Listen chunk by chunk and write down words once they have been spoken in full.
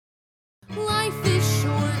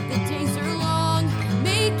The days are long,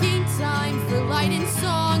 making time for light and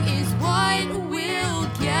song is what will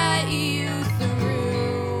get you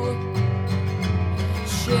through.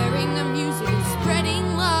 Sharing the music,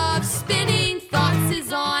 spreading love, spinning thoughts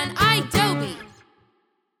is on Adobe.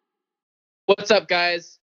 What's up,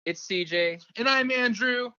 guys? It's CJ, And I'm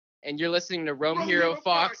Andrew. and you're listening to Rome Hero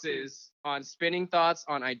Foxes on Spinning Thoughts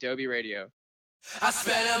on Adobe Radio. I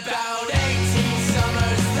spent about 18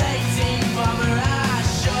 summers dating bummer. I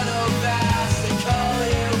should have asked to call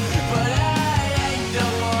you, but I ain't the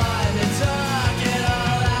one to talk at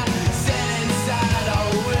all. I sit inside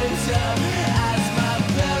all winter as my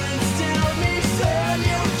parents tell me, son,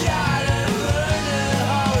 you gotta learn to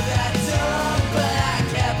hold that tongue. But I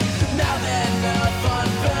kept mouthing up on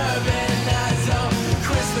bourbon as though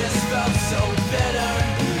Christmas felt so bitter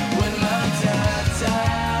when my dad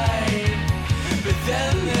died. But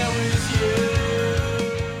then there was you.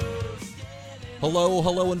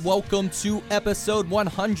 Hello, and welcome to episode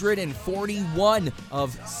 141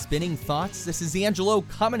 of Spinning Thoughts. This is Angelo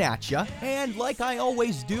coming at ya, and like I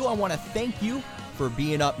always do, I want to thank you for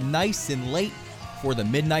being up nice and late for the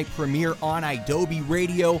midnight premiere on Adobe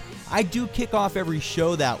Radio. I do kick off every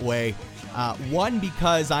show that way. One,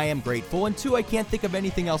 because I am grateful, and two, I can't think of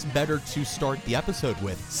anything else better to start the episode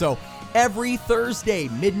with. So every Thursday,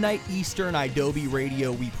 midnight Eastern, Adobe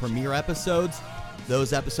Radio, we premiere episodes.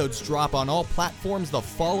 Those episodes drop on all platforms the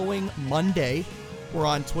following Monday. We're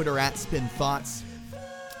on Twitter at SpinThoughts,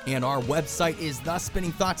 and our website is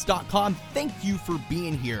thespinningthoughts.com. Thank you for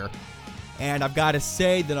being here. And I've got to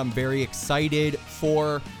say that I'm very excited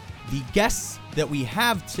for the guests that we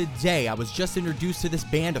have today. I was just introduced to this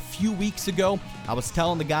band a few weeks ago. I was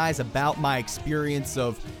telling the guys about my experience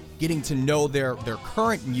of getting to know their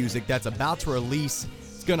current music that's about to release.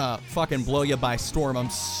 It's gonna fucking blow you by storm.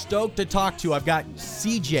 I'm stoked to talk to. I've got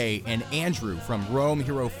CJ and Andrew from Rome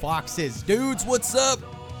Hero Foxes. Dudes, what's up?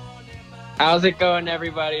 How's it going,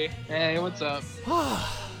 everybody? Hey, what's up? All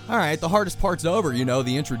right, the hardest part's over,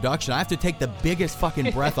 the introduction. I have to take the biggest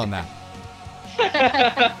fucking breath on that.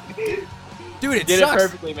 Dude, it Did sucks. it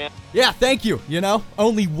perfectly, man. Yeah, thank you.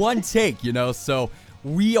 Only one take, so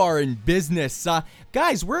we are in business.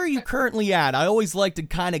 Guys, where are you currently at? I always like to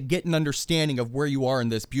kind of get an understanding of where you are in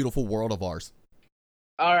this beautiful world of ours.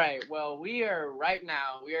 All right, well, we are at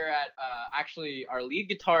actually our lead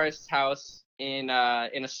guitarist's house in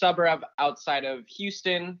a suburb outside of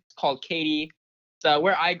Houston. It's called Katy. It's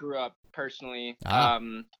where I grew up personally.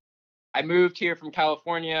 I moved here from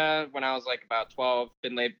California when I was like about 12.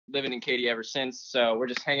 Been living in Katy ever since. So we're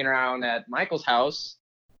just hanging around at Michael's house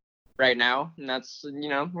right now, and that's,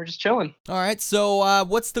 we're just chilling. All right, so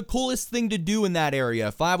what's the coolest thing to do in that area?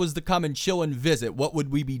 If I was to come and chill and visit, what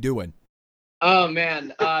would we be doing? Oh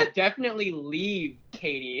man, definitely leave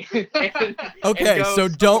Katy. Okay, so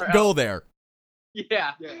don't go there.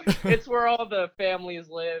 Yeah, it's where all the families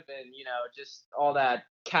live, and just all that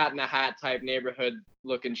cat in a hat type neighborhood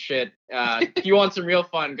looking shit. If you want some real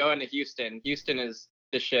fun, go into Houston. Houston is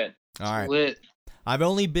the shit. All right. Lit. I've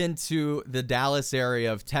only been to the Dallas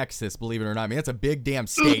area of Texas, believe it or not. I mean, it's a big damn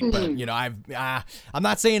state, but I'm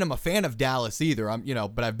not saying I'm a fan of Dallas either.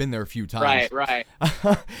 But I've been there a few times. Right.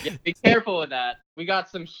 Yeah, be careful with that. We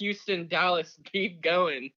got some Houston, Dallas beef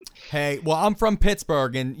going. Hey, well, I'm from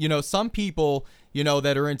Pittsburgh, and some people,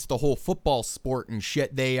 that are into the whole football sport and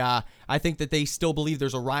shit, I think that they still believe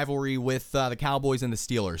there's a rivalry with the Cowboys and the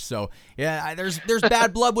Steelers. So yeah, there's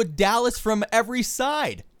bad blood with Dallas from every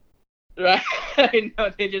side. Right. I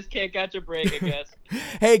know, they just can't catch a break, I guess.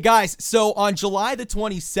 Hey guys, so on July the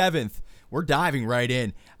 27th, we're diving right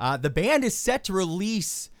in. The band is set to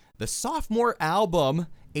release the sophomore album,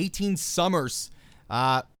 18 Summers.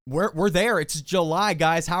 We're there. It's July,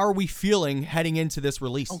 guys. How are we feeling heading into this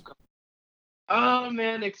release? Oh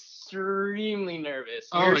man, extremely nervous.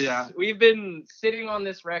 Yeah. We've been sitting on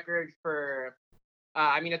this record for,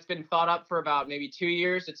 it's been thought up for about maybe 2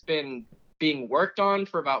 years. It's been being worked on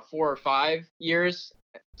for about 4 or 5 years.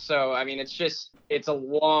 So, it's a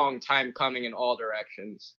long time coming in all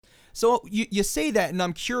directions. So you say that, and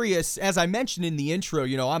I'm curious, as I mentioned in the intro,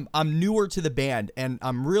 I'm newer to the band, and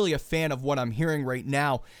I'm really a fan of what I'm hearing right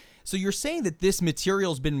now. So you're saying that this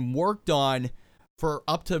material's been worked on for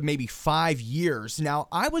up to maybe 5 years. Now,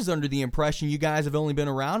 I was under the impression you guys have only been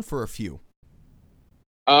around for a few.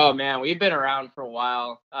 Oh man, we've been around for a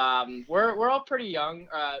while. We're all pretty young.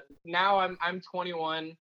 Now I'm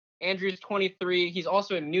 21. Andrew's 23. He's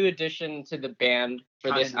also a new addition to the band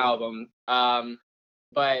for this album.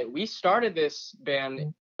 But we started this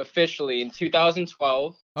band officially in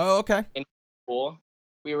 2012. Oh, okay. In school,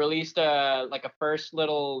 we released a first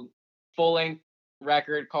little full-length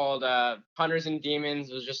record called Hunters and Demons.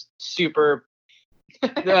 It was just super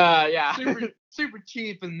yeah. Super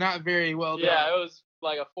cheap and not very well done. Yeah, it was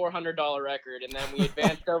like a $400 record, and then we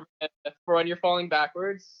advanced over for When You're Falling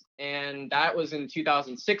Backwards, and that was in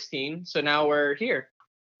 2016. So now we're here.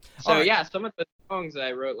 So Alright. yeah, some of the songs that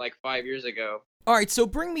I wrote like 5 years ago. All right, so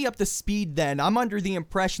bring me up to speed then. I'm under the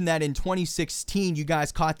impression that in 2016, you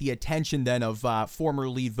guys caught the attention then of former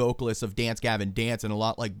lead vocalist of Dance Gavin Dance and A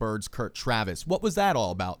Lot Like Birds, Kurt Travis. What was that all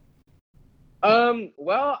about?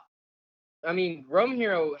 Well, I mean, Rome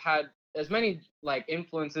Hero had as many like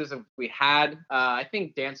influences as we had. I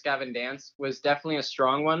think Dance Gavin Dance was definitely a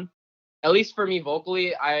strong one. At least for me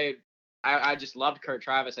vocally, I just loved Kurt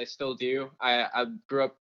Travis. I still do. I grew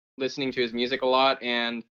up listening to his music a lot,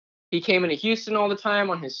 and he came into Houston all the time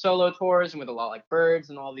on his solo tours and with A Lot Like Birds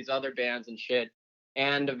and all these other bands and shit.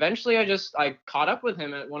 And eventually I caught up with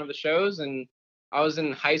him at one of the shows, and I was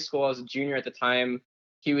in high school. I was a junior at the time.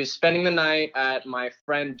 He was spending the night at my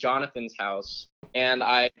friend Jonathan's house, and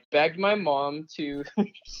I begged my mom to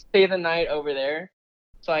stay the night over there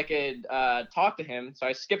so I could talk to him. So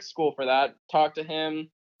I skipped school for that, talked to him,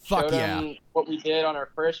 Fuck showed yeah. him what we did on our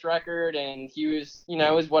first record, and he was,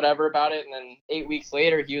 was whatever about it. And then 8 weeks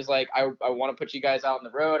later, he was like, I want to put you guys out on the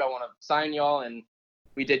road. I want to sign y'all, and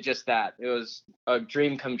we did just that. It was a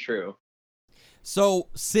dream come true. So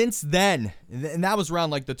since then, and that was around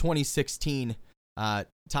like the 2016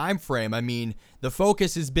 time frame, I mean, the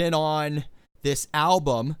focus has been on this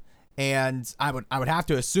album, and I would have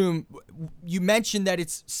to assume you mentioned that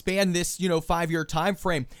it's spanned this 5-year time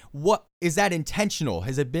frame. What is that intentional?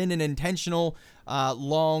 Has it been an intentional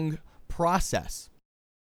long process?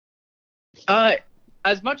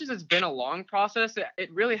 As much as it's been a long process,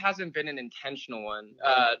 it really hasn't been an intentional one.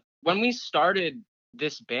 When we started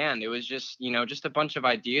this band, it was just a bunch of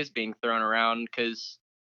ideas being thrown around because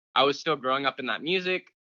I was still growing up in that music.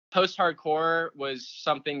 Post-hardcore was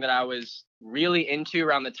something that I was really into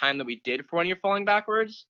around the time that we did For When You're Falling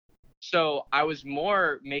Backwards. So I was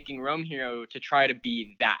more making Rome Hero to try to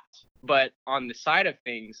be that. But on the side of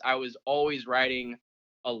things, I was always writing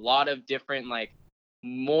a lot of different, like,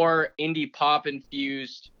 more indie pop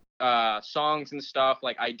infused songs and stuff,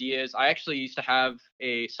 like ideas. I actually used to have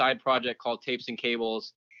a side project called Tapes and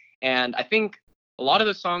Cables. And I think a lot of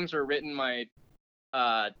the songs were written my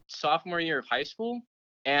sophomore year of high school.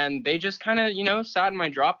 And they just kind of, sat in my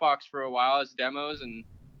Dropbox for a while as demos and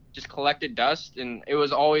just collected dust. And it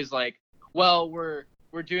was always like, well, we're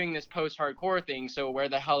doing this post-hardcore thing, so where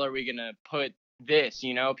the hell are we going to put this?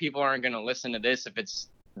 People aren't going to listen to this if it's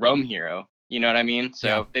Rome Hero. You know what I mean? So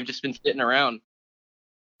Yeah. They've just been sitting around.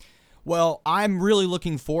 Well, I'm really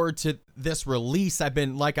looking forward to this release. I've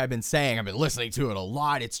been saying, I've been listening to it a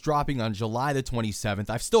lot. It's dropping on July the 27th.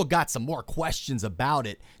 I've still got some more questions about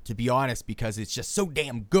it, to be honest, because it's just so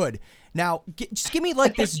damn good. Now, just give me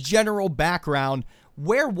like this general background.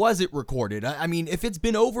 Where was it recorded? I mean, if it's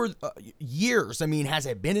been over years, I mean, has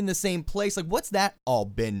it been in the same place? Like, what's that all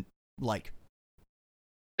been like?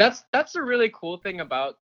 That's a really cool thing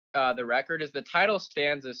about the record is the title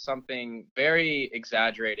stands as something very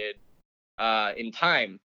exaggerated in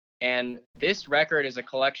time, and this record is a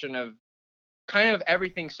collection of kind of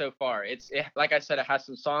everything so far. Like I said, it has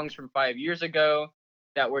some songs from 5 years ago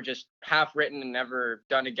that were just half written and never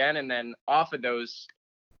done again, and then off of those,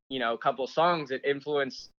 a couple songs, it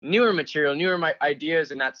influenced newer material, newer ideas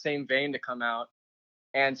in that same vein to come out.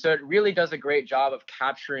 And so it really does a great job of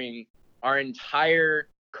capturing our entire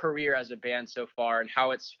career as a band so far and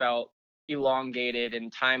how it's felt elongated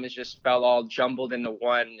and time has just felt all jumbled into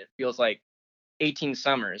one. It feels like 18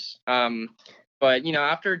 summers. But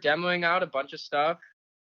after demoing out a bunch of stuff,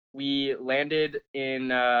 we landed in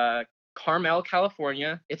Carmel,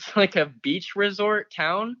 California. It's like a beach resort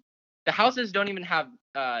town. The houses don't even have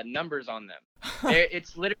numbers on them.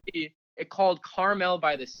 It's literally called Carmel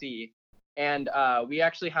by the Sea. And we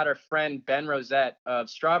actually had our friend Ben Rosette of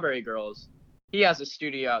Strawberry Girls. He has a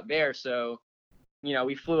studio out there, so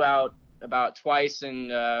we flew out about twice and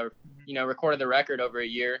recorded the record over a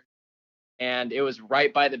year, and it was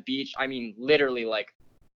right by the beach. I mean, literally like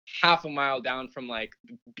half a mile down from like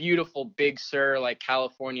beautiful Big Sur, like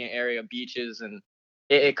California area beaches, and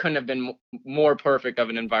it couldn't have been more perfect of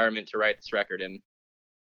an environment to write this record in.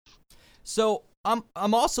 So I'm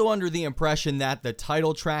also under the impression that the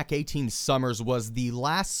title track 18 Summers was the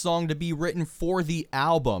last song to be written for the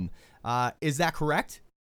album. Is that correct?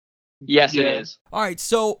 Yes, it is. All right,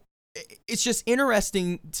 so it's just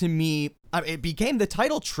interesting to me. It became the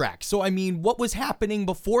title track. So, I mean, what was happening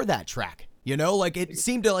before that track? Like it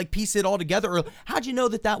seemed to like piece it all together. Or how'd you know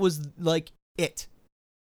that was like it?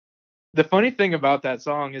 The funny thing about that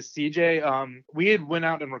song is CJ, we had went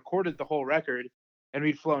out and recorded the whole record, and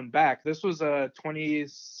we'd flown back. This was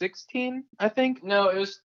 2016, I think. No, it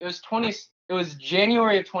was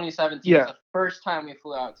January of 2017. Yeah. The first time we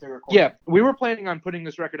flew out to record. Yeah, we were planning on putting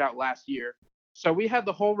this record out last year. So we had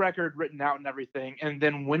the whole record written out and everything. And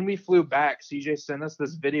then when we flew back, CJ sent us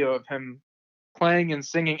this video of him playing and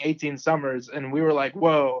singing 18 Summers. And we were like,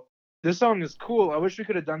 whoa, this song is cool. I wish we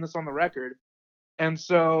could have done this on the record. And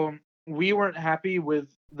so we weren't happy with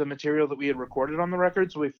the material that we had recorded on the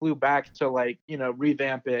record. So we flew back to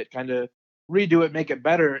revamp it, kind of redo it, make it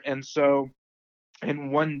better. And so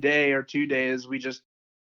in 1 day or 2 days, we just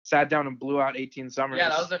sat down and blew out 18 Summers. Yeah,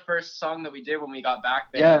 that was the first song that we did when we got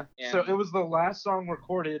back there. Yeah, so it was the last song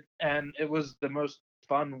recorded, and it was the most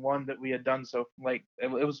fun one that we had done. So, it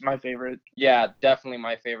was my favorite. Yeah, definitely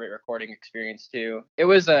my favorite recording experience too. It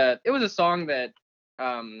was a song that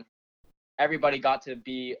everybody got to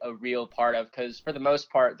be a real part of, because for the most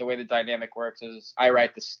part, the way the dynamic works is I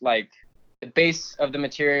write this the base of the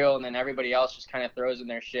material, and then everybody else just kind of throws in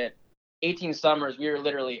their shit. 18 Summers, we were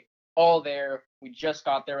literally all there. We just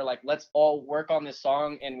got there, let's all work on this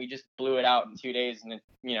song, and we just blew it out in 2 days, and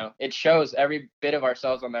it shows every bit of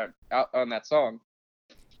ourselves on that song.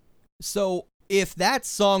 So if that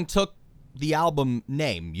song took the album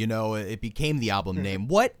name, it became the album name,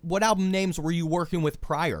 what album names were you working with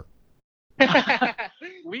prior?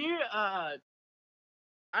 We I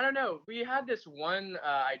don't know, we had this one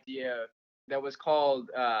idea that was called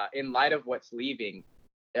In Light of What's Leaving.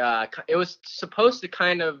 It was supposed to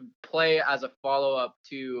kind of play as a follow-up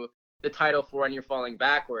to the title for When You're Falling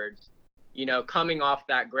Backwards, coming off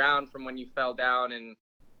that ground from when you fell down,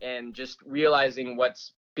 and just realizing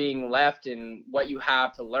what's being left and what you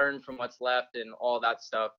have to learn from what's left and all that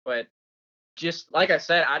stuff. But just like I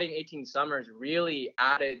said, adding 18 Summers really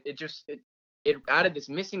added it added this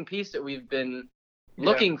missing piece that we've been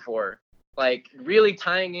looking for, really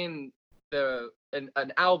tying in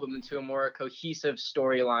an album into a more cohesive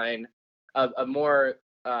storyline, a more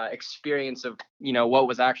experience of what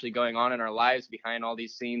was actually going on in our lives behind all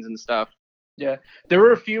these scenes and stuff. Yeah, there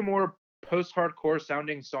were a few more post-hardcore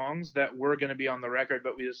sounding songs that were going to be on the record,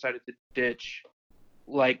 but we decided to ditch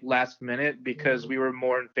last minute because we were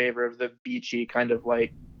more in favor of the beachy kind of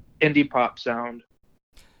indie pop sound.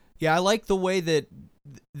 Yeah, I like the way that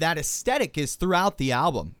aesthetic is throughout the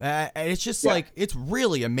album. It's just it's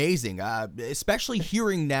really amazing, especially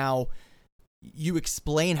hearing now you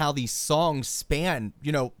explain how these songs span,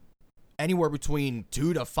 anywhere between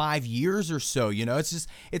 2 to 5 years or so.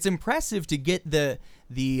 It's impressive to get the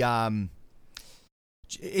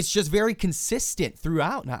it's just very consistent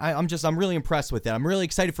throughout. And I'm really impressed with it. I'm really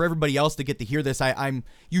excited for everybody else to get to hear this.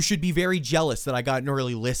 You should be very jealous that I got an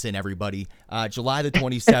early listen, everybody. July the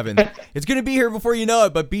 27th. It's going to be here before you know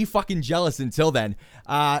it, but be fucking jealous until then.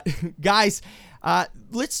 Guys,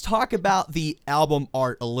 let's talk about the album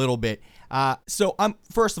art a little bit. So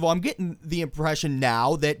first of all, I'm getting the impression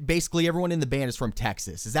now that basically everyone in the band is from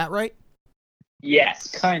Texas. Is that right? Yes.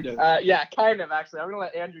 Kind of. Yeah, kind of, actually. I'm going to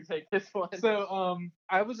let Andrew take this one. So,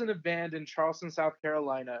 I was in a band in Charleston, South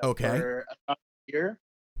Carolina for a year.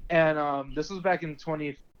 And this was back in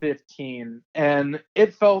 2015. And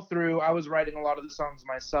it fell through. I was writing a lot of the songs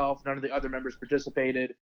myself. None of the other members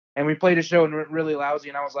participated. And we played a show and went really lousy.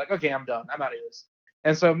 And I was like, okay, I'm done. I'm out of this.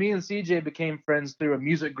 And so me and CJ became friends through a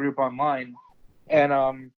music group online.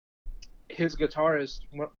 And his guitarist,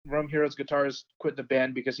 Rome Heroes guitarist, quit the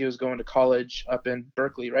band because he was going to college up in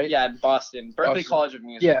Berkeley, right? Yeah, in Boston. Berkeley College of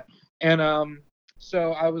Music. Yeah. And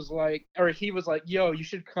so I was like, or he was like, yo, you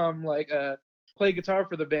should come play guitar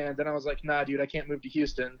for the band. And I was like, nah, dude, I can't move to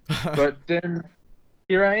Houston. But then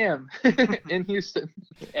here I am in Houston.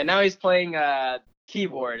 And now he's playing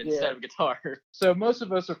keyboard instead of guitar. So most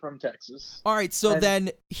of us are from Texas. All right, so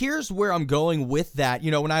then here's where I'm going with that.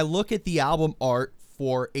 When I look at the album art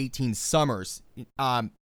for 18 Summers,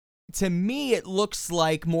 to me it looks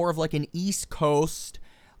like more of an East Coast,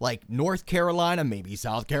 North Carolina, maybe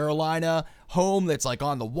South Carolina home that's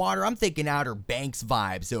on the water. I'm thinking Outer Banks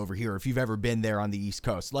vibes over here if you've ever been there on the East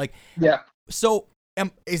Coast. Yeah. So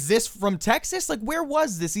is this from Texas? Where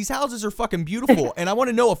was this? These houses are fucking beautiful. And I want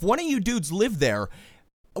to know if one of you dudes live there,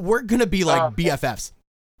 we're going to be BFFs.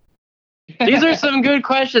 These are some good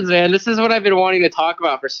questions, man. This is what I've been wanting to talk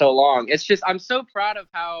about for so long. It's just, I'm so proud of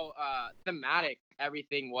how thematic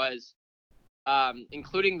everything was,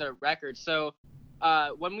 including the record. So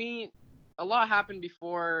a lot happened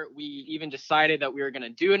before we even decided that we were going to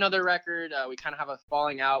do another record. We kind of have a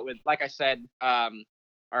falling out with, like I said,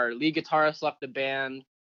 our lead guitarist left the band.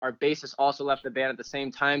 Our bassist also left the band at the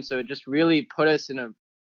same time. So it just really put us in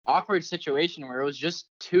awkward situation where it was just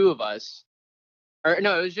two of us, or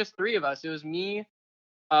no, it was just three of us. It was me,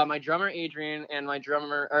 my drummer Adrian, and my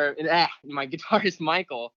my guitarist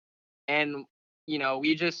Michael. And we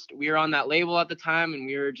were on that label at the time, and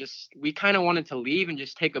we kind of wanted to leave and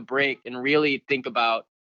just take a break and really think about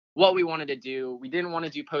what we wanted to do. We didn't want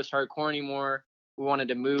to do post-hardcore anymore. We wanted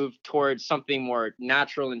to move towards something more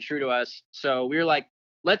natural and true to us. So we were like,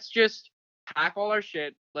 let's just pack all our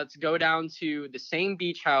shit. Let's go down to the same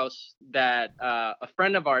beach house that a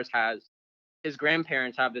friend of ours has. His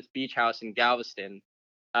grandparents have this beach house in Galveston.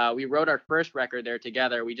 We wrote our first record there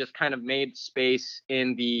together. We just kind of made space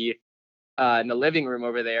in the living room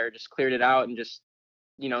over there, just cleared it out and just,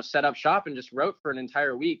 set up shop and just wrote for an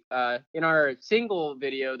entire week. In our single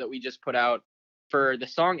video that we just put out for the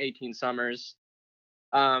song 18 Summers,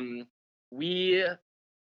 what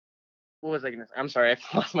was I going to say? I'm sorry, I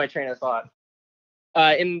lost my train of thought.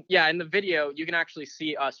 In the video, you can actually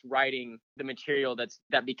see us writing the material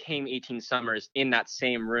that became 18 Summers in that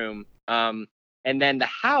same room. And then the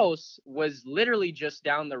house was literally just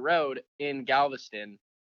down the road in Galveston.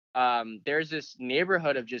 There's this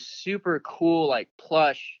neighborhood of just super cool, like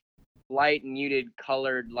plush, light muted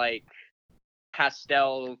colored, like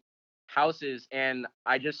pastel houses. And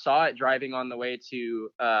I just saw it driving on the way to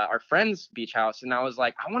our friend's beach house. And I was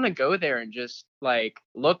like, I want to go there and just like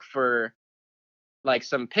look for like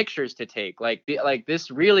some pictures to take. Like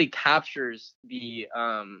this really captures the,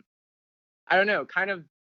 I don't know, kind of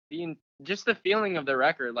just the feeling of the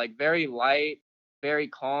record, like very light, very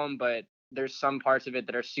calm, but there's some parts of it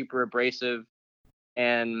that are super abrasive.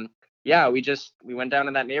 And yeah, we went down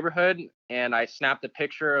to that neighborhood and I snapped a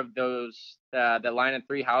picture of those, the line of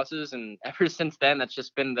three houses. And ever since then, that's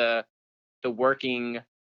just been the working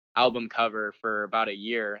album cover for about a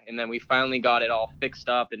year. And then we finally got it all fixed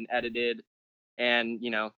up and edited. And,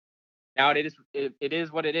 now it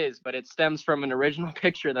is what it is, but it stems from an original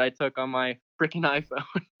picture that I took on my freaking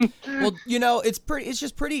iPhone. Well, it's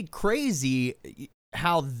just pretty crazy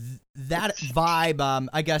how that vibe,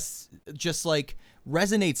 I guess, just like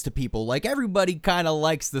resonates to people. Like everybody kind of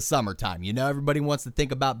likes the summertime, everybody wants to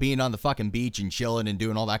think about being on the fucking beach and chilling and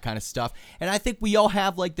doing all that kind of stuff. And I think we all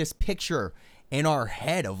have like this picture in our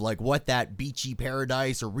head of like what that beachy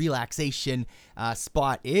paradise or relaxation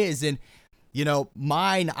spot is. And,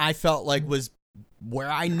 mine, I felt like was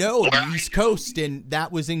where I know the East Coast, and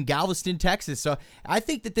that was in Galveston, Texas. So I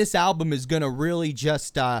think that this album is going to really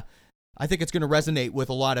just, I think it's going to resonate with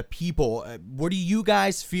a lot of people. What are you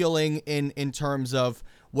guys feeling in terms of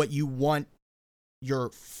what you want your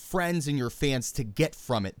friends and your fans to get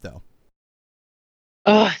from it, though?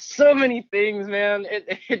 Oh, so many things, man.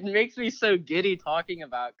 It makes me so giddy talking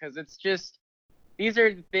about, because it's just, these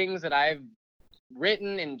are the things that I've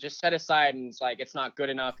written and just set aside, and it's like, it's not good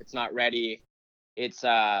enough, it's not ready, it's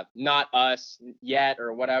not us yet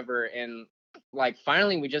or whatever. And like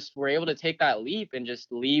finally we just were able to take that leap and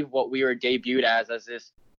just leave what we were debuted as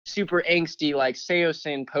this super angsty, like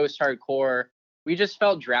Seosin post-hardcore. We just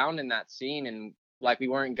felt drowned in that scene and like we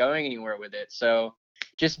weren't going anywhere with it. So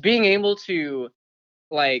just being able to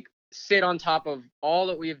like sit on top of all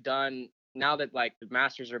that we've done now that like the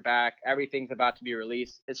masters are back, everything's about to be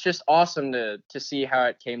released, it's just awesome to see how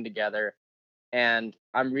it came together. And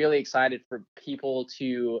I'm really excited for people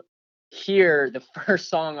to hear the first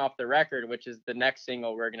song off the record, which is the next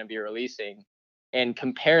single we're going to be releasing, and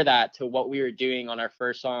compare that to what we were doing on our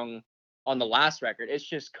first song on the last record. It's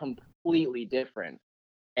just completely different.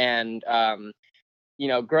 And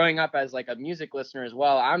growing up as like a music listener as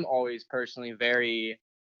well, I'm always personally very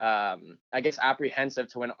I guess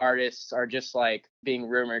apprehensive to when artists are just like being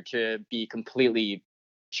rumored to be completely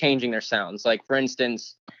changing their sounds. Like for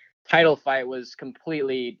instance, Title Fight was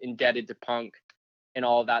completely indebted to punk and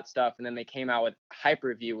all of that stuff, and then they came out with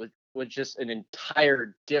Hyperview with just an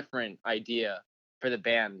entire different idea for the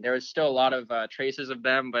band. There was still a lot of traces of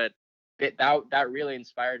them, but that really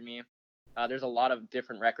inspired me. There's a lot of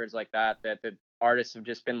different records like that the artists have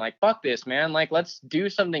just been like, fuck this, man, like let's do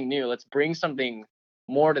something new, let's bring something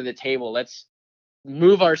more to the table, let's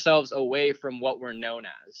move ourselves away from what we're known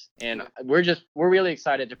as. And we're really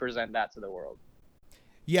excited to present that to the world.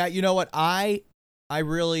 Yeah, you know what, I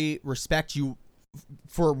really respect you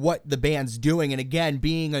for what the band's doing. And again,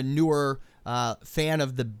 being a newer fan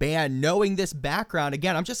of the band, knowing this background,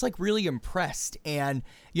 again, I'm just like really impressed. And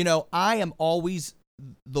I am always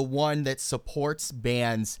the one that supports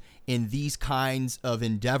bands in these kinds of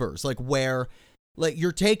endeavors, like where like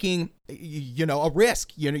you're taking a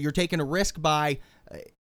risk, you're taking a risk by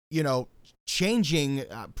changing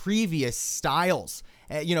previous styles.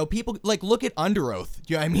 People like look at Under Oath.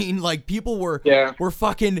 You know what I mean? Like people were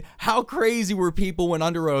fucking, how crazy were people when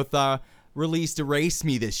Under Oath released Erase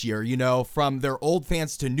Me this year, from their old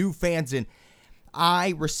fans to new fans. And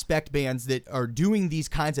I respect bands that are doing these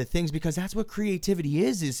kinds of things because that's what creativity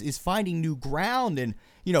is finding new ground. And,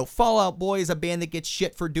 Fall Out Boy is a band that gets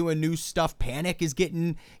shit for doing new stuff. Panic is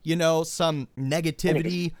getting, some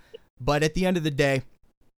negativity. But at the end of the day,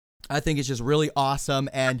 I think it's just really awesome.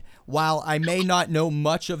 And while I may not know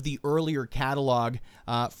much of the earlier catalog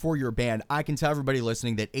for your band, I can tell everybody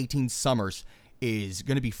listening that 18 Summers is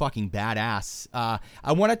going to be fucking badass.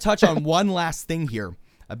 I want to touch on one last thing here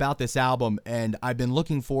about this album, and I've been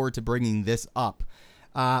looking forward to bringing this up.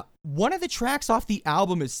 One of the tracks off the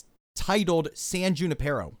album is titled San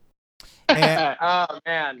Junipero. And, oh,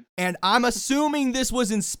 man. And I'm assuming this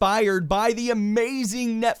was inspired by the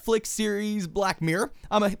amazing Netflix series Black Mirror.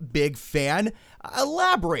 I'm a big fan.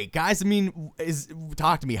 Elaborate, guys. I mean,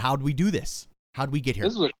 talk to me. How'd we do this? How'd we get here?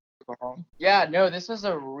 This was a song. Yeah, no, this was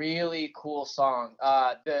a really cool song.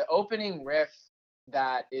 The opening riff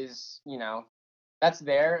that is, that's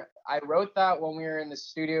there. I wrote that when we were in the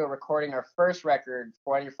studio recording our first record,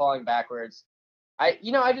 When You're Falling Backwards.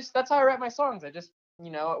 That's how I write my songs. I just,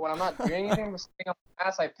 when I'm not doing anything, I'm sitting on my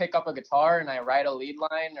ass, I pick up a guitar and I write a lead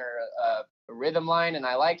line or a rhythm line and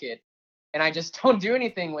I like it. And I just don't do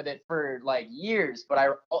anything with it for like years,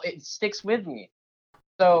 but it sticks with me.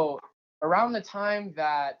 So around the time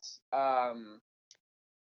that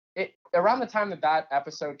that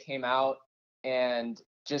episode came out, and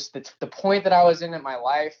just the point that I was in my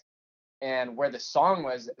life and where the song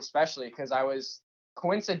was, especially because I was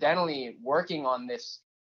coincidentally working on this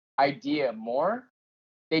idea more,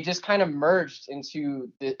 they just kind of merged into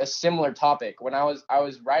a similar topic. When I was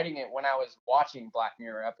writing it when I was watching Black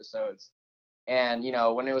Mirror episodes, and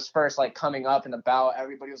when it was first like coming up and about,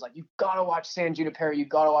 everybody was like, you gotta watch San Junipero,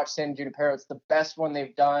 it's the best one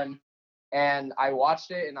they've done. And I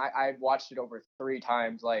watched it, and I watched it over 3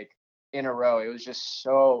 times, like in a row. It was just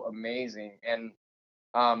so amazing. And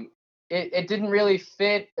it didn't really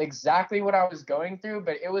fit exactly what I was going through,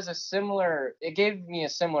 but it gave me a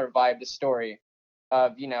similar vibe, the story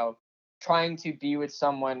of, trying to be with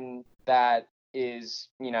someone that is,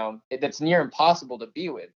 that's near impossible to be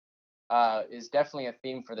with, is definitely a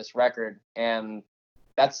theme for this record. And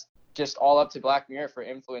that's just all up to Black Mirror for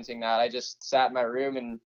influencing that. I just sat in my room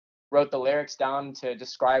and wrote the lyrics down to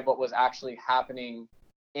describe what was actually happening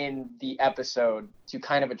in the episode to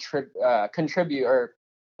kind of contribute, or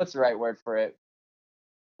what's the right word for it?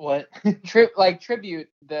 What? Tribute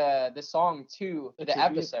the song to the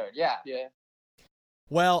episode. Yeah.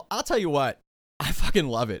 Well, I'll tell you what, I fucking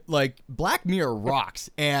love it. Like, Black Mirror rocks,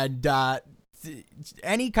 and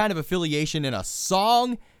any kind of affiliation in a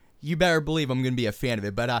song, you better believe I'm going to be a fan of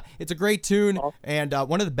it. But it's a great tune, and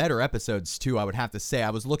one of the better episodes, too, I would have to say. I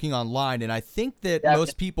was looking online, and I think that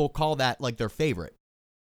most people call that, like, their favorite.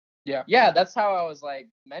 Yeah, that's how I was, like,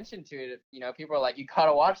 mentioned to it. People are like, you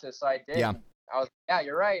gotta watch this, so I did. Yeah. I was, yeah,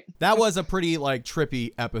 you're right. That was a pretty, like,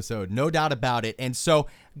 trippy episode, no doubt about it. And so,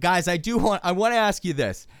 guys, I want to ask you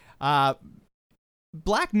this.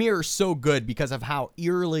 Black Mirror is so good because of how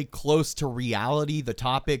eerily close to reality the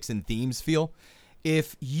topics and themes feel.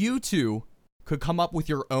 If you two could come up with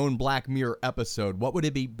your own Black Mirror episode, what would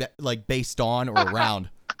it be like based on or around?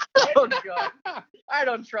 Oh God, I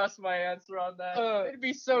don't trust my answer on that. It'd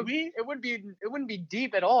be so. It wouldn't be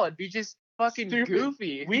deep at all. It'd be just fucking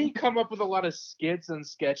goofy. We come up with a lot of skits and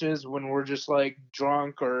sketches when we're just like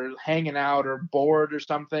drunk or hanging out or bored or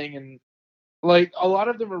something, and like a lot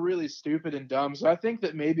of them are really stupid and dumb. So I think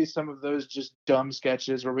that maybe some of those just dumb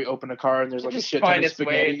sketches where we open a car and there's like a shit ton of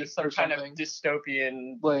spaghetti into some kind of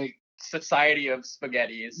dystopian like society of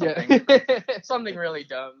spaghetti or something. Yeah. Something really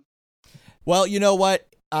dumb. Well, you know what?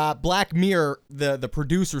 Black Mirror, the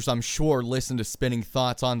producers, I'm sure, listen to Spinning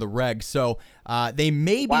Thoughts on the reg, so they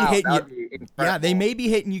may be hitting you. Yeah, they may be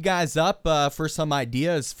hitting you guys up for some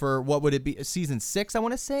ideas for what would it be, season 6? I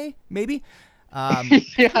want to say, maybe.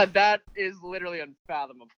 Yeah, that is literally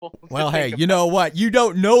unfathomable. Well, hey, you know what? You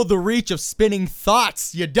don't know the reach of Spinning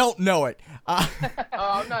Thoughts. You don't know it. Oh,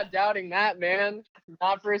 I'm not doubting that, man.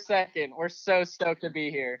 Not for a second. We're so stoked to be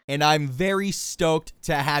here. And I'm very stoked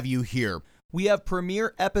to have you here. We have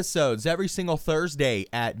premiere episodes every single Thursday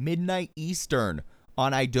at midnight Eastern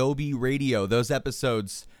on Adobe Radio. Those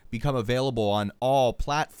episodes become available on all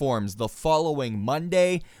platforms the following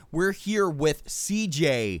Monday. We're here with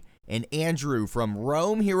CJ and Andrew from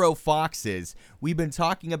Rome Hero Foxes. We've been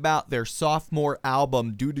talking about their sophomore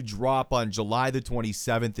album due to drop on July the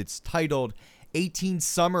 27th. It's titled 18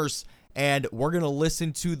 Summers, and we're going to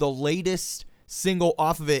listen to the latest single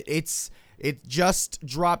off of it. It just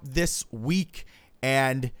dropped this week,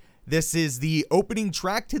 and this is the opening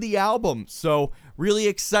track to the album. So really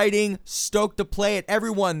exciting, stoked to play it.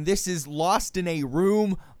 Everyone, this is Lost in a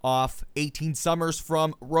Room off 18 Summers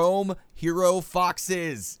from Rome Hero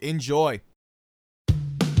Foxes. Enjoy.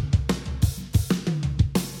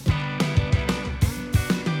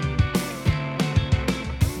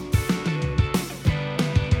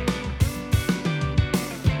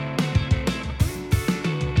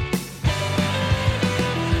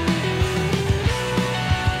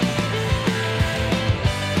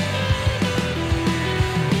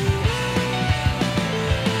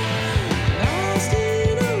 Lost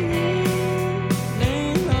in a room,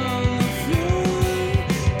 laying on the floor,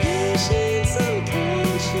 patience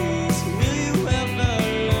unconscious. Will you ever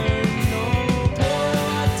learn? No, boy,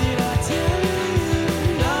 what did I tell you?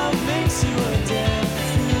 Love makes you a dead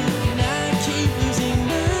fool, and I keep losing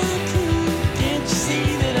my cool. Can't you see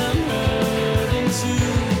that I'm hurting too?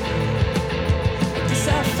 I guess I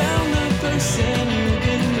found the person you've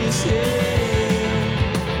been missing.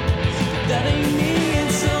 That ain't me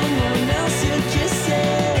and someone else you're kissing.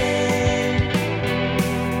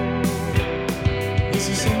 Is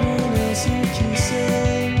there someone else you're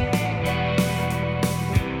kissing?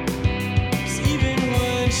 'Cause even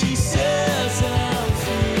when she says I'm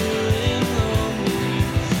feeling lonely,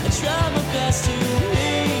 I try my best to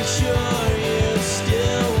make sure you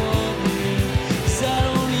still want me. 'Cause I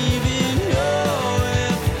don't even know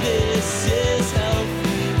if this is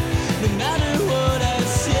healthy. No matter what I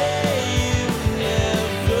say, you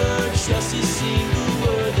never trust a single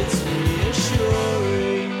word that's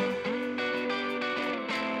reassuring.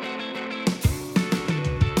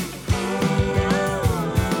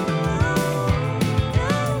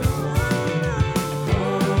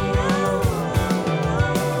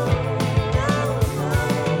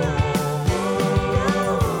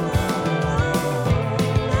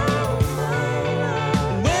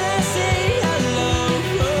 When I say I love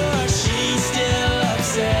her, she's still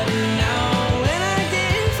upset. Now when I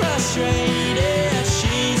get frustrated,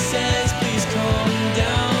 she says, please calm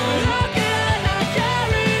down. How can I not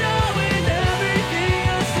carry on when everything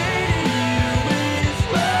I say to you is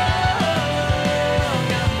wrong?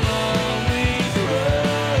 I'm always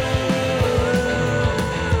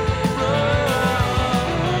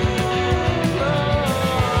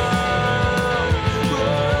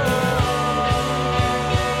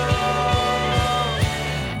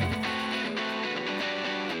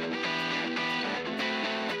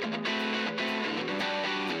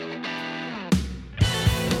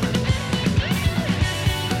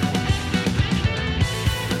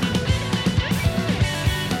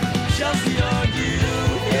Chelsea, are you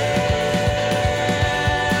here?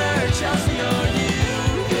 Chelsea, are you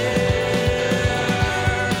here?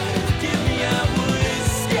 Give me, I was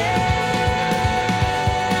scared.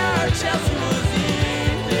 Chelsea was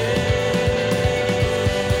in there.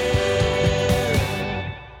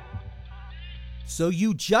 So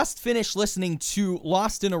you just finished listening to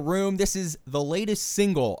Lost in a Room. This is the latest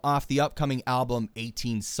single off the upcoming album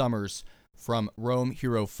 18 Summers from Rome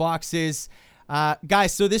Hero Foxes.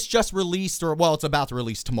 Guys, so this just released, or well, it's about to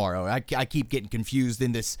release tomorrow. I keep getting confused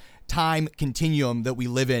in this time continuum that we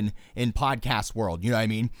live in podcast world. You know what I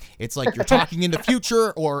mean? It's like you're talking in the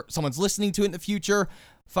future or someone's listening to it in the future.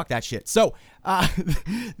 Fuck that shit. So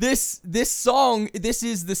this song, this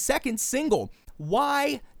is the second single.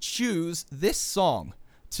 Why choose this song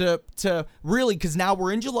to really, because now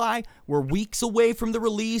we're in July, we're weeks away from the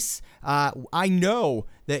release. I know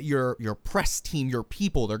that your press team, your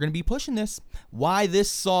people, they're going to be pushing this. Why this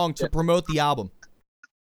song to promote the album?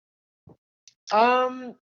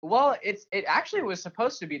 Well, it actually was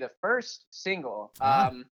supposed to be the first single.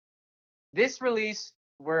 This release,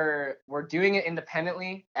 we're doing it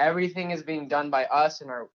independently. Everything is being done by us and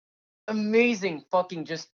our amazing fucking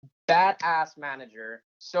just badass manager,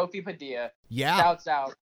 Sophie Padilla. Yeah. Shouts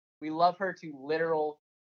out. We love her to literal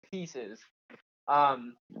pieces.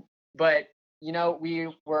 But you know,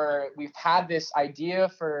 we've had this idea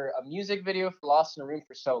for a music video for Lost in a Room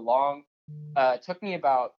for so long. It took me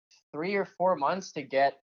about 3 or 4 months to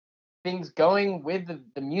get things going with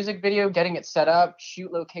the music video, getting it set up,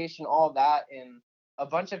 shoot location, all that, and a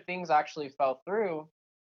bunch of things actually fell through.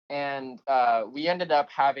 And we ended up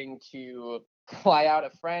having to fly out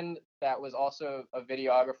a friend that was also a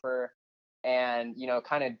videographer and, you know,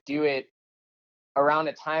 kind of do it around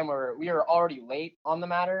a time where we were already late on the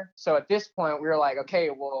matter. So at this point we were like, okay,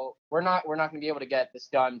 well, we're not going to be able to get this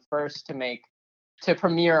done first to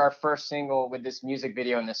premiere our first single with this music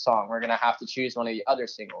video and this song. We're going to have to choose one of the other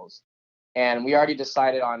singles. and we already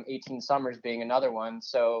decided on 18 Summers being another one.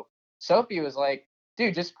 So Sophie was like,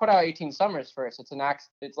 dude, just put out 18 Summers first. It's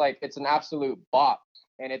an absolute bop,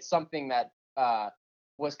 and it's something that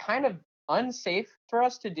was kind of unsafe for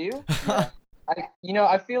us to do.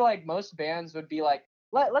 I feel like most bands would be like,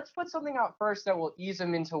 let's put something out first that will ease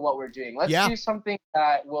them into what we're doing. Let's do something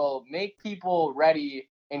that will make people ready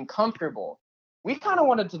and comfortable. We kind of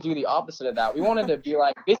wanted to do the opposite of that. We wanted to be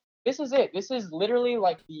like, this is it. This is literally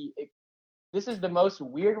like this is the most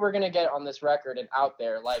weird we're gonna get on this record and out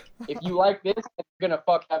there. Like, if you like this, you're gonna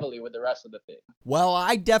fuck heavily with the rest of the thing. Well,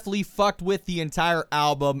 I definitely fucked with the entire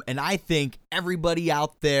album, and I think everybody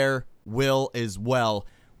out there will as well.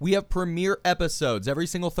 We have premiere episodes every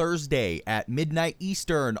single Thursday at midnight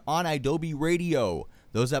Eastern on Adobe Radio.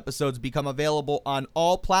 Those episodes become available on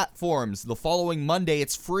all platforms. The following Monday,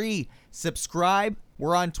 it's free. Subscribe.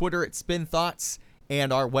 We're on Twitter at Spin Thoughts,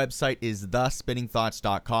 and our website is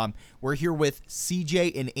thespinningthoughts.com. We're here with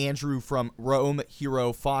CJ and Andrew from Rome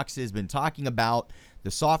Hero Fox has been talking about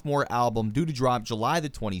the sophomore album due to drop July the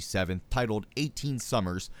 27th, titled 18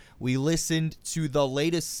 Summers. We listened to the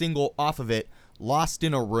latest single off of it, Lost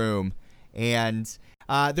in a Room, and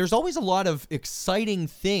there's always a lot of exciting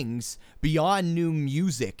things beyond new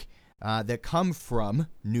music that come from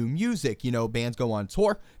new music. You know, bands go on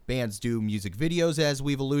tour, bands do music videos, as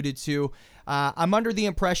we've alluded to. I'm under the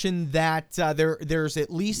impression that there's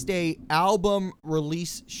at least a album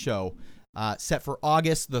release show set for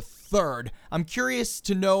August the 3rd. I'm curious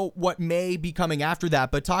to know what may be coming after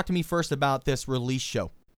that, but talk to me first about this release show.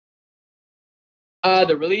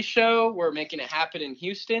 The release show, we're making it happen in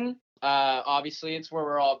Houston. Obviously, it's where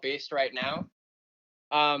we're all based right now.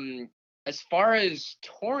 As far as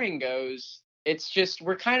touring goes, it's just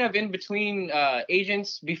we're kind of in between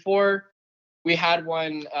agents. Before we had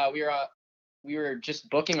one, we were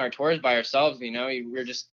just booking our tours by ourselves. You know, we were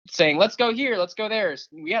just saying, let's go here, let's go there.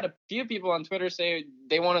 We had a few people on Twitter say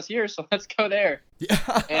they want us here, so let's go there.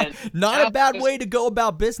 Yeah, and not a bad way to go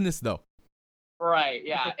about business, though. Right,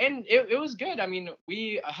 yeah. And it was good. I mean,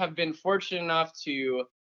 we have been fortunate enough to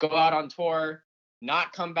go out on tour,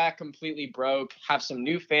 not come back completely broke, have some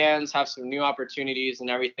new fans, have some new opportunities and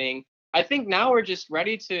everything. I think now we're just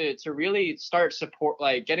ready to really start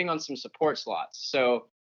getting on some support slots. So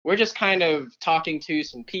we're just kind of talking to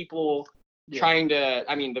some people, trying to,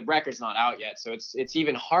 I mean, the record's not out yet, so it's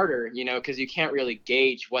even harder, you know, because you can't really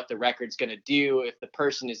gauge what the record's going to do, if the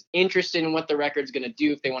person is interested in what the record's going to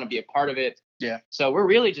do, if they want to be a part of it. Yeah. So we're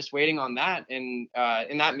really just waiting on that. And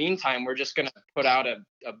in that meantime, we're just going to put out a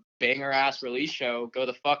banger-ass release show, go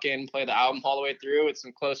the fuck in, play the album all the way through with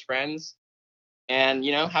some close friends, and,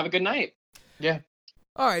 you know, have a good night. Yeah.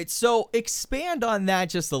 All right, so expand on that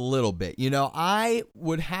just a little bit. You know, I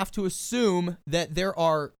would have to assume that there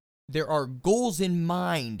are goals in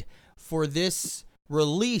mind for this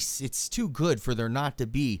release. It's too good for there not to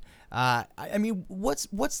be. I mean,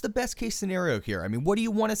 what's the best case scenario here? I mean, what do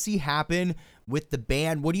you want to see happen with the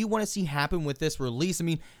band? What do you want to see happen with this release? I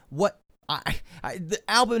mean, the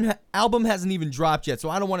album hasn't even dropped yet, so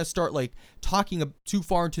I don't want to start like talking too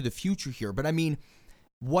far into the future here. But I mean,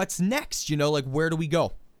 what's next? You know, like where do we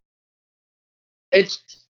go?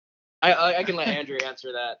 I can let Andrew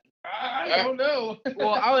answer that. I don't know.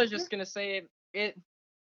 Well, I was just gonna say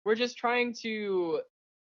we're just trying to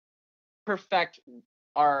perfect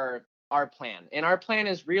our plan, and our plan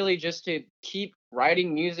is really just to keep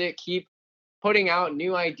writing music, keep putting out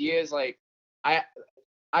new ideas. Like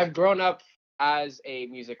I've grown up as a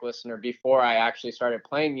music listener before I actually started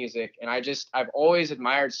playing music, and I've always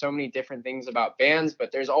admired so many different things about bands,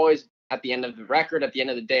 but there's always, at the end of the record, at the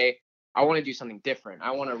end of the day, I want to do something different.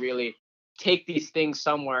 I want to really take these things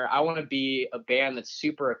somewhere. I want to be a band that's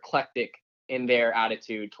super eclectic in their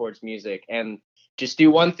attitude towards music, and just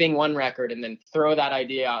do one thing, one record, and then throw that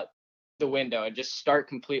idea out the window and just start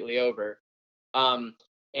completely over.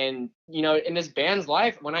 And you know, in this band's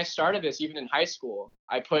life, when I started this, even in high school,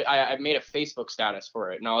 I made a Facebook status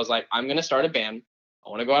for it, and I was like, I'm gonna start a band. I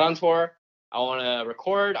want to go out on tour. I want to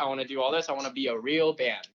record. I want to do all this. I want to be a real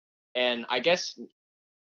band. And I guess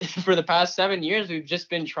for the past 7 years, we've just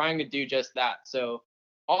been trying to do just that. So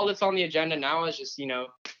all that's on the agenda now is just, you know,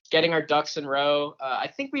 getting our ducks in row. I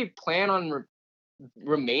think we plan on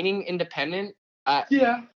remaining independent.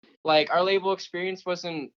 Yeah. Like, our label experience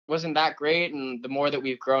wasn't that great, and the more that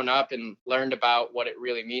we've grown up and learned about what it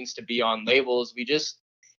really means to be on labels,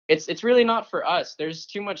 it's really not for us. There's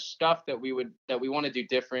too much stuff that we want to do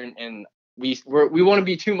different, and we want to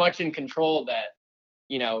be too much in control that,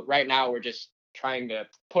 you know, right now we're just trying to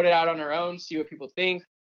put it out on our own, see what people think.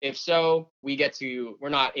 If so, we're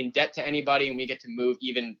not in debt to anybody, and we get to move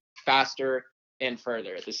even faster and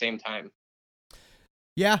further at the same time.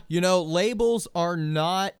 Yeah, labels are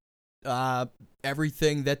not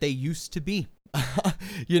everything that they used to be.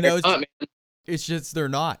 They're not, man. It's just they're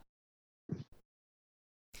not.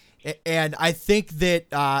 And I think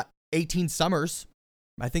that 18 Summers,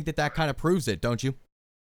 I think that kind of proves it, don't you?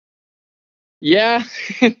 Yeah.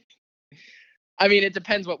 I mean, it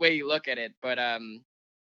depends what way you look at it, but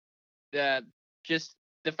the just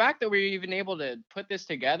the fact that we're even able to put this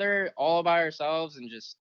together all by ourselves and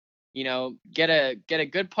just get a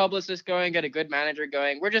good publicist going, get a good manager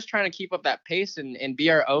going. We're just trying to keep up that pace and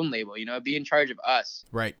be our own label, be in charge of us.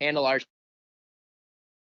 Right. Handle our.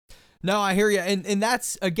 No, I hear you, and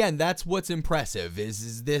that's what's impressive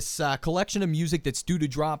is this collection of music that's due to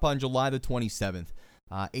drop on July the 27th,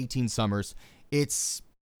 18 Summers. It's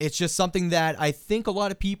just something that I think a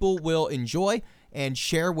lot of people will enjoy and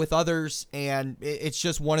share with others, and it's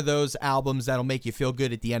just one of those albums that'll make you feel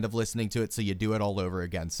good at the end of listening to it, so you do it all over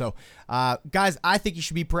again. So, guys, I think you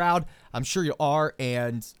should be proud. I'm sure you are,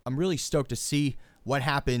 and I'm really stoked to see what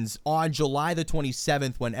happens on July the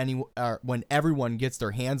 27th when everyone gets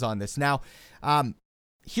their hands on this. Now,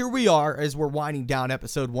 here we are as we're winding down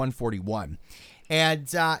episode 141.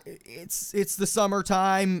 And it's the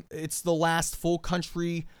summertime. It's the last full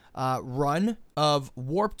country run of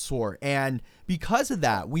Warped Tour. And because of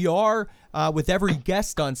that, we are, with every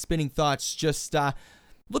guest on Spinning Thoughts, just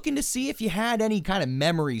looking to see if you had any kind of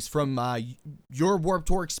memories from your Warped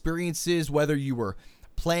Tour experiences, whether you were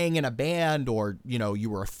playing in a band or, you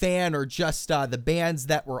were a fan, or just the bands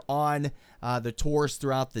that were on the tours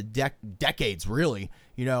throughout the decades, really.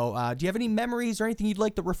 Do you have any memories or anything you'd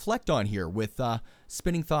like to reflect on here with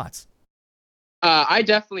Spinning Thoughts? I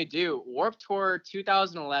definitely do. Warped Tour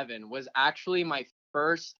 2011 was actually my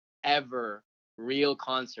first ever real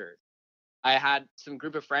concert. I had some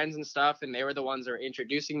group of friends and stuff, and they were the ones that were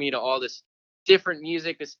introducing me to all this different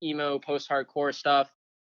music, this emo, post-hardcore stuff.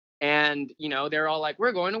 And, they're all like,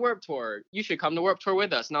 we're going to Warped Tour. You should come to Warped Tour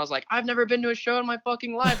with us. And I was like, I've never been to a show in my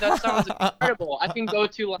fucking life. That sounds incredible. I can go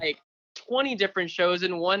to like 20 different shows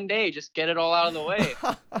in one day. Just get it all out of the way.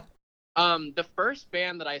 The first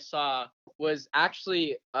band that I saw was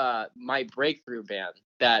actually my breakthrough band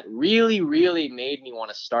that really, really made me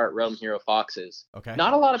want to start Rome Hero Foxes. Okay.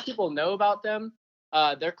 Not a lot of people know about them.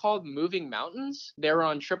 They're called Moving Mountains. They were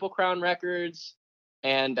on Triple Crown Records,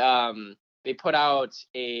 and they put out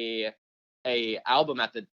a album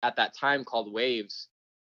at that time called Waves,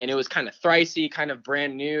 and it was kind of thricey, kind of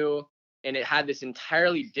brand new, and it had this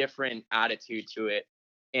entirely different attitude to it.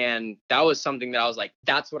 And that was something that I was like,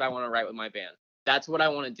 that's what I want to write with my band. That's what I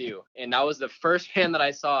want to do. And that was the first band that I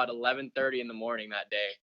saw at 11:30 in the morning that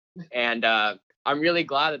day. And I'm really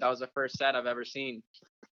glad that was the first set I've ever seen.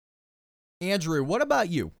 Andrew, what about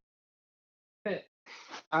you?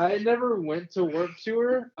 I never went to Warped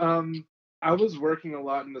Tour. I was working a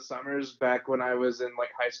lot in the summers back when I was in like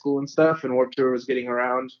high school and stuff, and Warped Tour was getting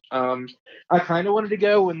around. I kind of wanted to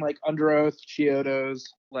go when like Under Oath, Chiodos,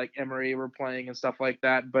 like Emery were playing and stuff like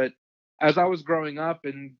that. But as I was growing up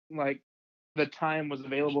and like the time was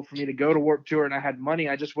available for me to go to Warped Tour and I had money,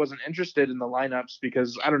 I just wasn't interested in the lineups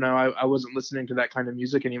because I don't know, I wasn't listening to that kind of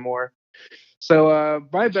music anymore. So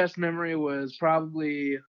my best memory was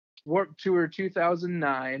probably Warped Tour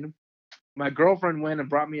 2009. My girlfriend went and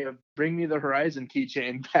brought me a Bring Me the Horizon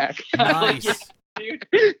keychain back. Nice. Dude.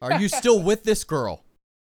 Are you still with this girl?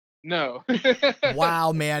 No.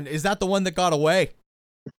 Wow, man. Is that the one that got away?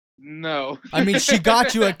 No. I mean, she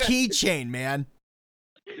got you a keychain, man.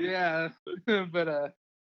 Yeah. But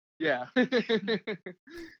yeah.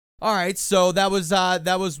 All right, so that was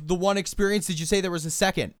the one experience. Did you say there was a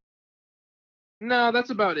second? No, that's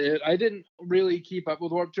about it. I didn't really keep up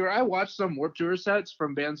with Warped Tour. I watched some Warped Tour sets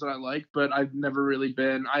from bands that I like, but I've never really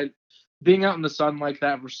been. Being out in the sun like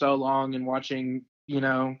that for so long and watching,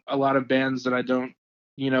 a lot of bands that I don't,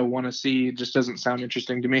 want to see just doesn't sound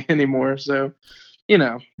interesting to me anymore. So,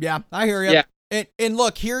 Yeah, I hear you. Yeah. And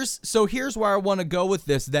look, here's where I want to go with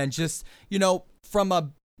this then. Just,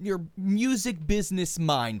 from your music business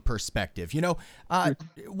mind perspective,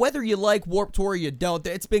 whether you like Warped Tour or you don't,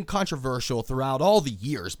 it's been controversial throughout all the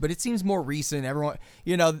years, but it seems more recent. Everyone,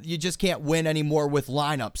 you just can't win anymore with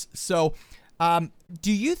lineups. So,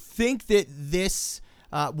 do you think that this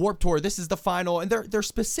Warped Tour, this is the final, and they're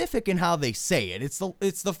specific in how they say it.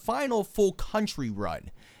 It's the final full country run,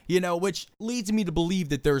 which leads me to believe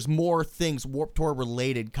that there's more things Warped Tour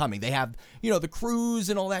related coming. They have, the cruise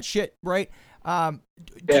and all that shit, right?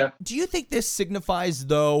 Yeah. Do you think this signifies,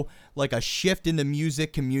 though, like a shift in the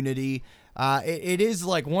music community? It is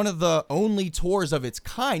like one of the only tours of its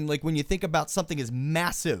kind. Like when you think about something as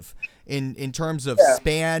massive in terms of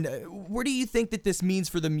span, what do you think that this means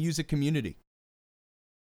for the music community?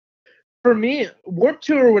 For me, Warped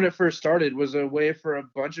Tour when it first started was a way for a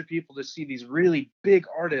bunch of people to see these really big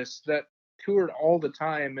artists that toured all the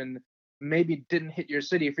time and maybe didn't hit your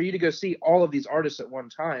city, for you to go see all of these artists at one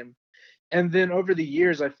time. And then over the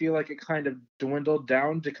years, I feel like it kind of dwindled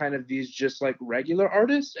down to kind of these just like regular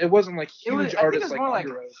artists. It wasn't like It was, huge I think artists it was like more like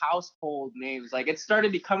Under Oath. household names. Like it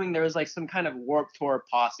started becoming there was like some kind of Warped Tour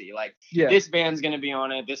posse. Like Yeah. this band's gonna be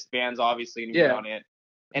on it. This band's obviously gonna be Yeah. on it,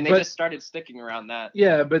 and they But- just started sticking around that.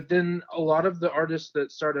 Yeah, but then a lot of the artists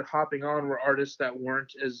that started hopping on were artists that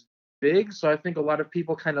weren't as big. So I think a lot of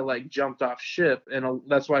people kind of like jumped off ship, and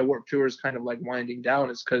that's why Warped Tour is kind of like winding down,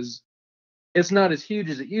 is because it's not as huge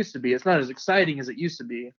as it used to be. It's not as exciting as it used to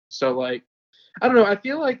be. So like, I don't know. I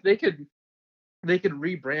feel like they could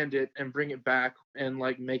rebrand it and bring it back and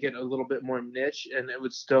like make it a little bit more niche, and it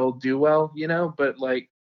would still do well, you know. But like,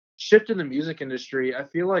 shift in the music industry, I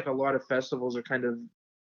feel like a lot of festivals are kind of,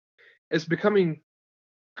 it's becoming,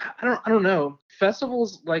 I don't know,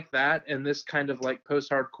 festivals like that and this kind of like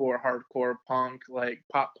post-hardcore, hardcore punk, like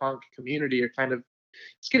pop punk community are kind of,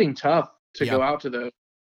 it's getting tough to go out to those.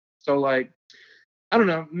 So like, I don't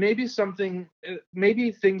know, maybe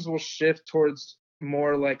things will shift towards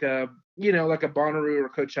more like a, you know, like a Bonnaroo or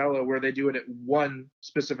Coachella, where they do it at one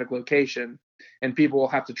specific location and people will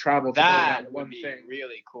have to travel to go to That that would one be thing.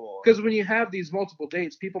 really cool. Because when you have these multiple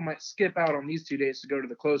dates, people might skip out on these 2 dates to go to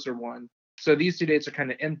the closer one. So these 2 dates are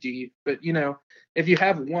kind of empty. But, you know, if you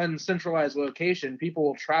have one centralized location, people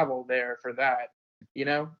will travel there for that, you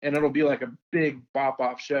know, and it'll be like a big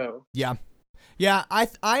bop-off show. Yeah. Yeah, I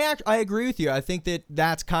agree with you. I think that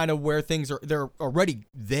that's kind of where things are. They're already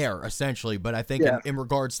there, essentially. But I think in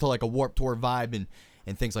regards to like a Warped Tour vibe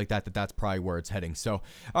and things like that, that's probably where it's heading. So,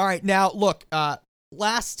 all right, now look,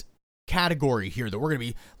 last category here that we're going to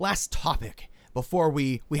be, last topic before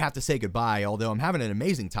we have to say goodbye, although I'm having an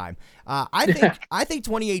amazing time. I think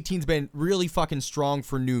 2018's been really fucking strong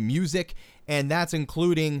for new music, and that's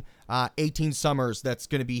including 18 Summers that's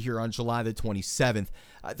going to be here on July the 27th.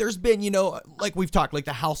 There's been, you know, like we've talked, like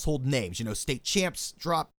the household names, you know, State Champs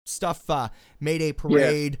dropped stuff, Mayday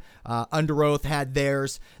Parade, Under Oath had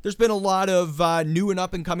theirs. There's been a lot of new and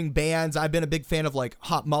up-and-coming bands. I've been a big fan of like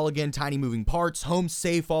Hot Mulligan, Tiny Moving Parts, Home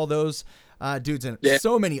Safe, all those dudes, and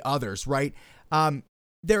so many others, right?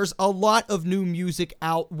 There's a lot of new music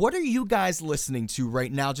out. What are you guys listening to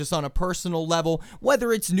right now, just on a personal level?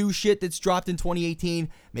 Whether it's new shit that's dropped in 2018,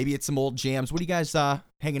 maybe it's some old jams. What are you guys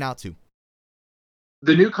hanging out to?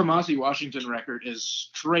 The new Kamasi Washington record is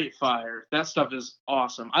straight fire. That stuff is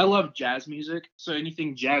awesome. I love jazz music, so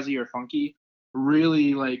anything jazzy or funky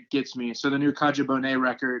really like gets me. So the new Kaja Bonet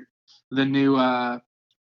record, the new what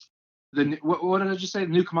did I just say?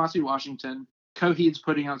 The new Kamasi Washington. Coheed's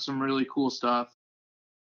putting out some really cool stuff.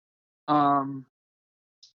 Let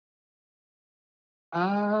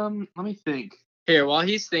me think. Here, while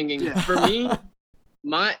he's thinking, Yeah. for me,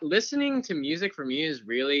 my listening to music for me is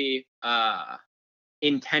really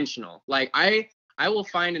intentional. Like I will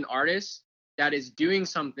find an artist that is doing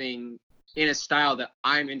something in a style that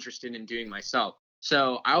I'm interested in doing myself.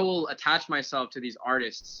 So I will attach myself to these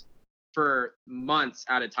artists for months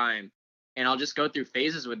at a time, and I'll just go through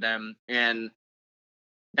phases with them, and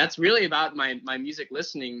that's really about my music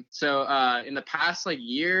listening. So in the past like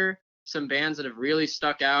year, some bands that have really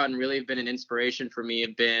stuck out and really been an inspiration for me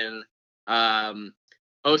have been Oso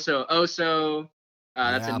Oso.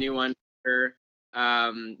 That's a new one.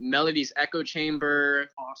 Melody's Echo Chamber.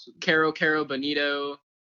 Awesome. Caro Caro Bonito.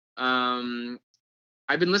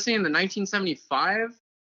 I've been listening to 1975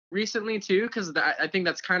 recently too, because I think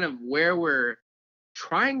that's kind of where we're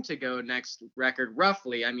trying to go next record,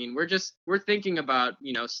 roughly. I mean, we're thinking about,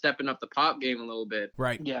 you know, stepping up the pop game a little bit.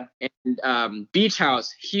 Right. Yeah. And Beach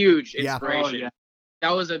House, huge Yeah. inspiration. Oh, yeah.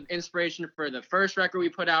 That was an inspiration for the first record we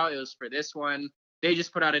put out. It was for this one. They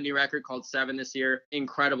just put out a new record called 7 this year.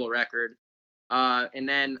 Incredible record. And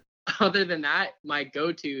then other than that, my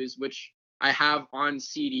go-tos, which I have on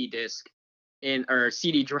CD disc or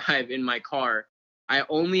CD drive in my car, I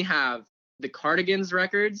only have the Cardigans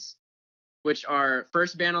records, which are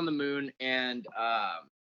First Band on the Moon and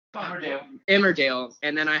Emmerdale.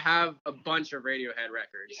 And then I have a bunch of Radiohead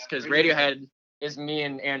records, because Radiohead is me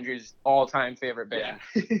and Andrew's all-time favorite band.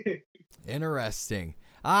 Interesting.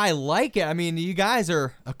 I like it. I mean, you guys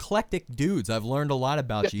are eclectic dudes. I've learned a lot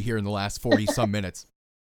about you here in the last 40-some minutes.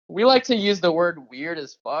 We like to use the word weird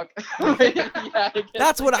as fuck.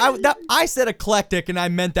 That's what I said eclectic, and I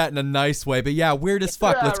meant that in a nice way. But yeah, weird as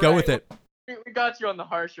fuck. Yeah, Let's go right. with it. We got you on the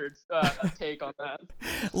harsher take on that.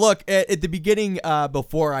 Look, at the beginning,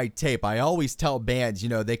 before I tape, I always tell bands, you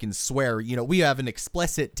know, they can swear. You know, we have an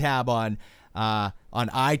explicit tab on on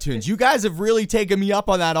iTunes. You guys have really taken me up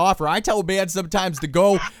on that offer. I tell bands sometimes to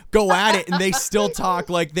go at it, and they still talk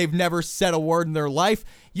like they've never said a word in their life.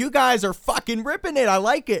 You guys are fucking ripping it. I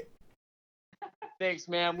like it. Thanks,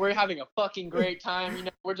 man. We're having a fucking great time. You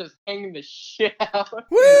know, we're just hanging the shit out.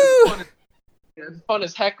 Woo! It's fun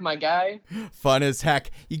as heck, my guy. Fun as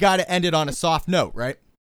heck. You got to end it on a soft note, right?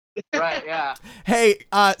 Right, yeah. Hey,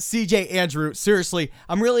 CJ, Andrew, seriously,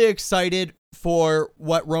 I'm really excited for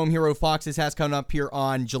what Rome Hero Foxes has coming up here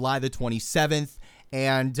on July the 27th,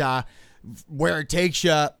 and where it takes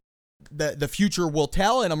you, the future will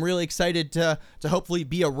tell, and I'm really excited to hopefully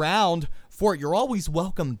be around for it. You're always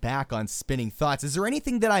welcome back on Spinning Thoughts. Is there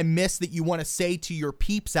anything that I missed that you want to say to your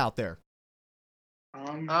peeps out there?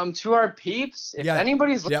 To our peeps, if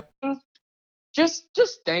anybody's listening, just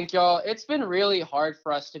thank y'all. It's been really hard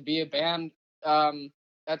for us to be a band.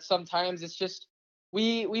 That sometimes it's just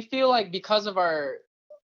we feel like because of our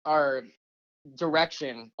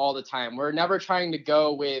direction all the time, we're never trying to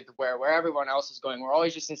go with where everyone else is going. We're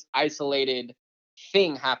always just this isolated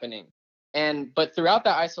thing happening. But throughout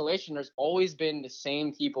that isolation, there's always been the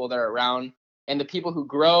same people that are around, and the people who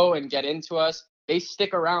grow and get into us, they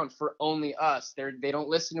stick around for only us. They don't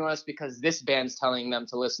listen to us because this band's telling them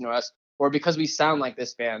to listen to us, or because we sound like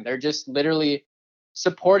this band. They're just literally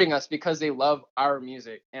supporting us because they love our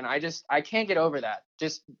music. And I can't get over that.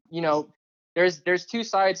 Just, you know, there's two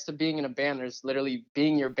sides to being in a band. There's literally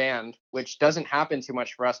being your band, which doesn't happen too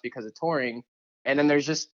much for us because of touring. And then there's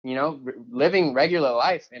just, you know, living regular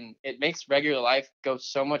life. And it makes regular life go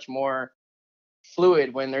so much more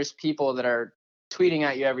fluid when there's people that are tweeting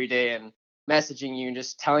at you every day and messaging you and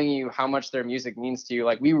just telling you how much their music means to you.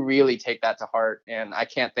 Like, we really take that to heart, and I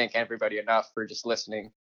can't thank everybody enough for just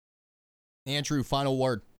listening. Andrew, final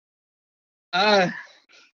word.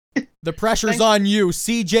 The pressure's on you.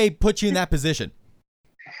 CJ put you in that position.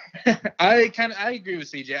 I agree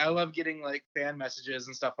with CJ. I love getting like fan messages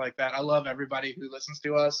and stuff like that. I love everybody who listens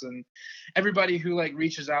to us and everybody who like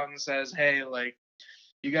reaches out and says, hey, like,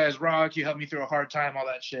 you guys rock, you helped me through a hard time, all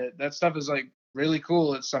that shit. That stuff is like really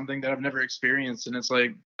cool. It's something that I've never experienced, and it's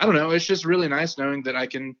like, I don't know, it's just really nice knowing that I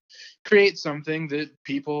can create something that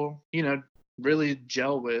people, you know, really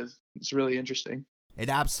gel with. It's really interesting. It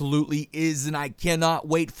absolutely is, and I cannot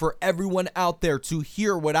wait for everyone out there to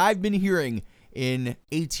hear what I've been hearing in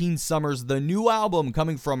 18 Summers, the new album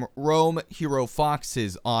coming from Rome Hero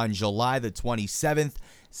Foxes on July the 27th.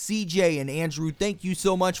 CJ and Andrew, thank you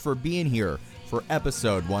so much for being here for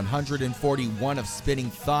episode 141 of Spinning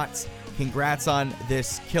Thoughts. Congrats on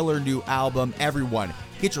this killer new album. Everyone,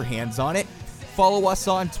 get your hands on it. Follow us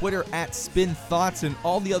on Twitter at Spin Thoughts and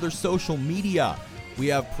all the other social media. We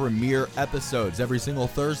have premiere episodes every single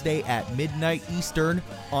Thursday at midnight Eastern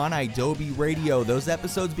on Adobe Radio. Those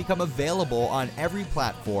episodes become available on every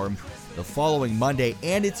platform the following Monday,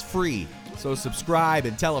 and it's free. So subscribe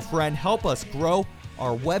and tell a friend. Help us grow.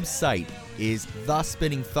 Our website is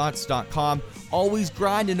thespinningthoughts.com. Always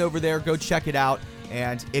grinding over there. Go check it out.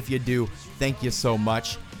 And if you do, thank you so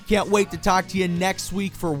much. Can't wait to talk to you next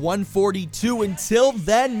week for 142. Until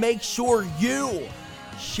then, make sure you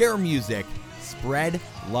share music, spread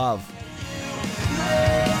love.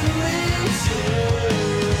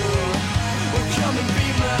 Come and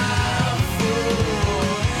be mine.